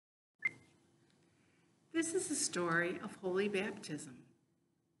This is the story of holy baptism.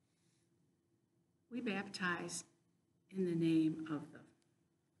 We baptize in the name of the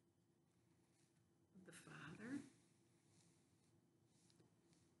Father,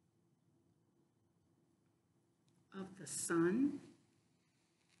 of the Son,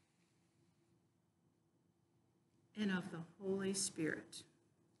 and of the Holy Spirit.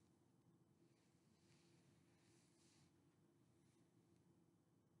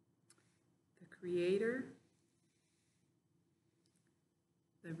 The Creator,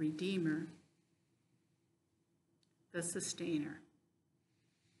 the Redeemer, the Sustainer.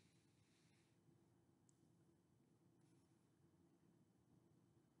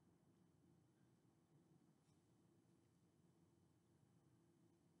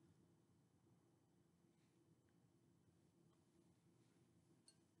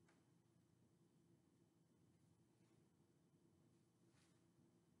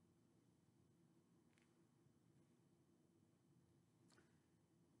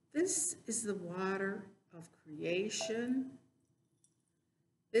 This is the water of creation.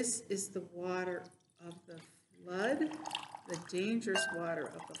 This is the water of the flood, the dangerous water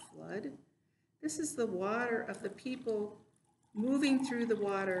of the flood. This is the water of the people moving through the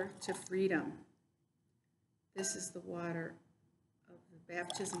water to freedom. This is the water of the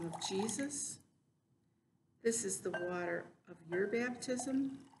baptism of Jesus. This is the water of your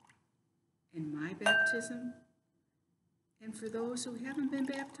baptism and my baptism, and for those who haven't been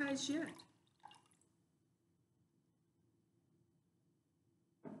baptized yet.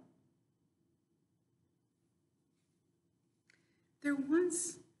 There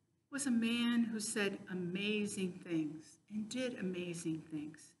once was a man who said amazing things and did amazing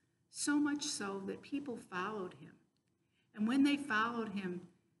things, so much so that people followed him. And when they followed him,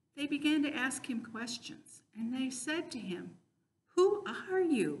 they began to ask him questions. And they said to him, "Who are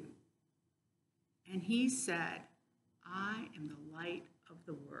you?" And he said, "I am the light of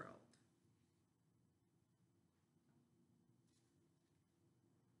the world."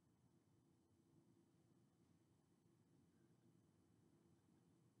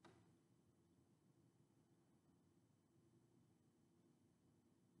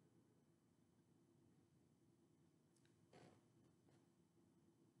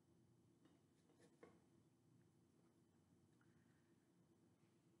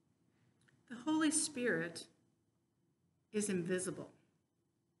 The Holy Spirit is invisible.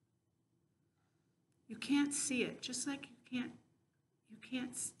 You can't see it, just like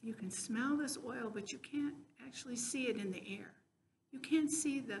you can smell this oil, but you can't actually see it in the air. You can't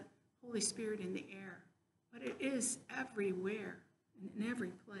see the Holy Spirit in the air, but it is everywhere and in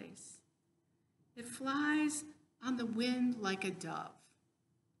every place. It flies on the wind like a dove.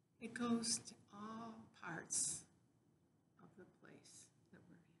 It goes to all parts of the place that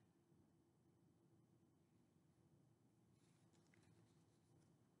we're in.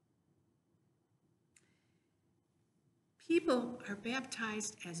 People are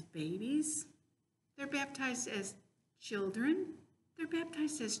baptized as babies. They're baptized as children. They're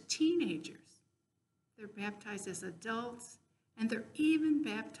baptized as teenagers. They're baptized as adults, and they're even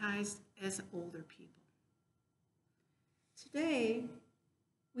baptized as older people. Today,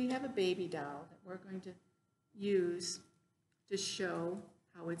 we have a baby doll that we're going to use to show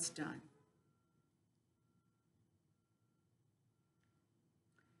how it's done.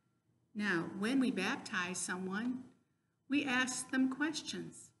 Now, when we baptize someone, we ask them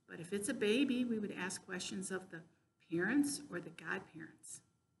questions. But if it's a baby, we would ask questions of the parents or the godparents.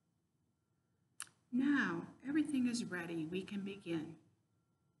 Now, everything is ready. We can begin.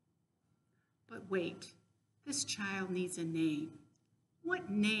 But wait, this child needs a name. What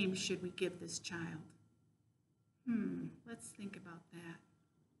name should we give this child? Let's think about that.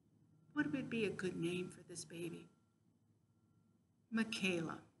 What would be a good name for this baby?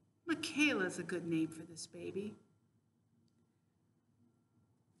 Michaela. Michaela is a good name for this baby.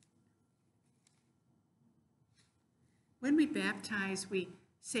 When we baptize, we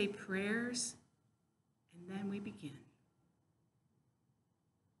say prayers, and then we begin.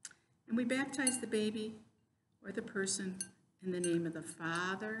 And we baptize the baby or the person in the name of the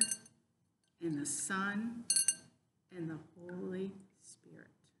Father, and the Son, and the Holy Spirit.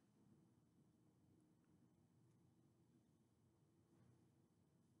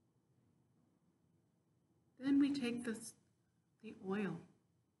 Then we take the oil.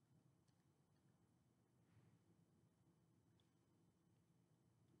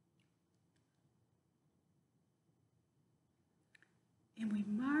 And we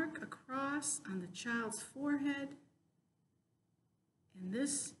mark a cross on the child's forehead. And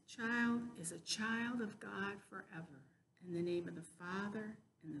this child is a child of God forever. In the name of the Father,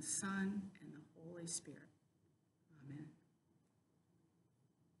 and the Son, and the Holy Spirit. Amen.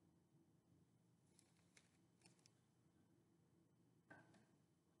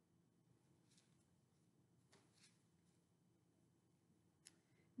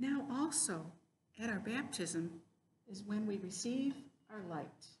 Now also, at our baptism is when we receive our light.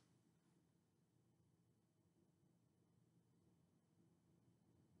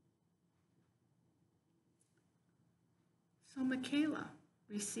 So Michaela,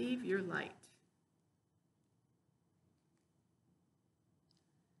 receive your light.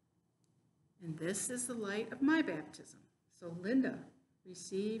 And this is the light of my baptism. So Lynda,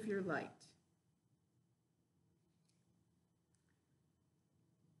 receive your light.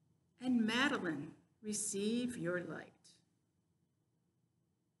 And Madeline, receive your light.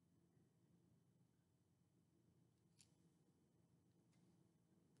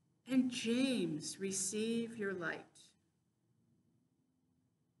 And James, receive your light.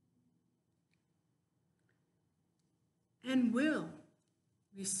 And Will,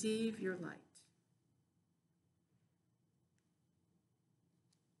 receive your light.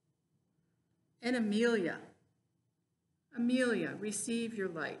 And Amelia, receive your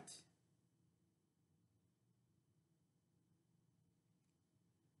light.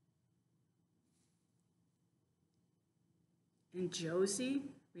 And Josie,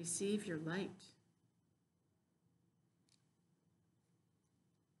 receive your light.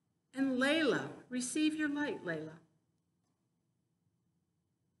 And Layla, receive your light, Layla.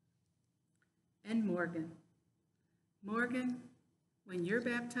 And Morgan, when you're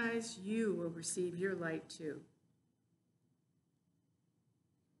baptized, you will receive your light too.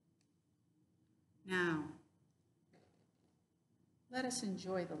 Now, let us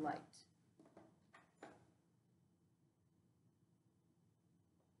enjoy the light.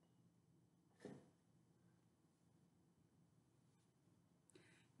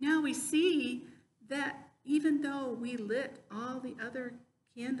 Now we see that even though we lit all the other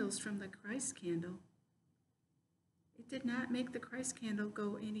candles from the Christ candle, it did not make the Christ candle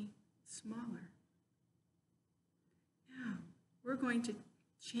go any smaller. Now, we're going to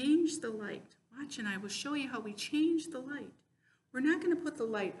change the light. Watch, and I will show you how we change the light. We're not going to put the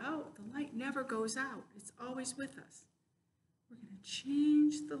light out. The light never goes out. It's always with us. We're going to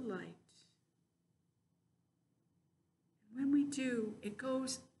change the light. And when we do, it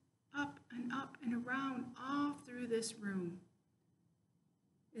goes up and around all through this room.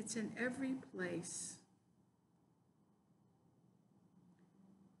 It's in every place.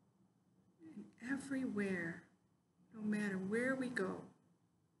 And everywhere, no matter where we go.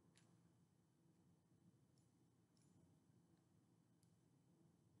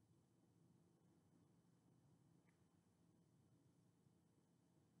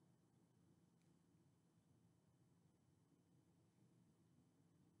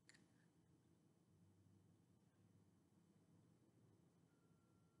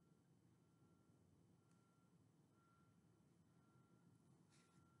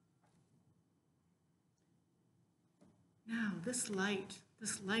 Now, this light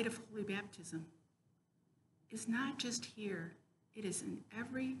of holy baptism is not just here. It is in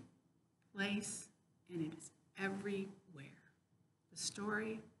every place and it is everywhere. The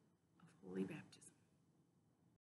story of holy baptism.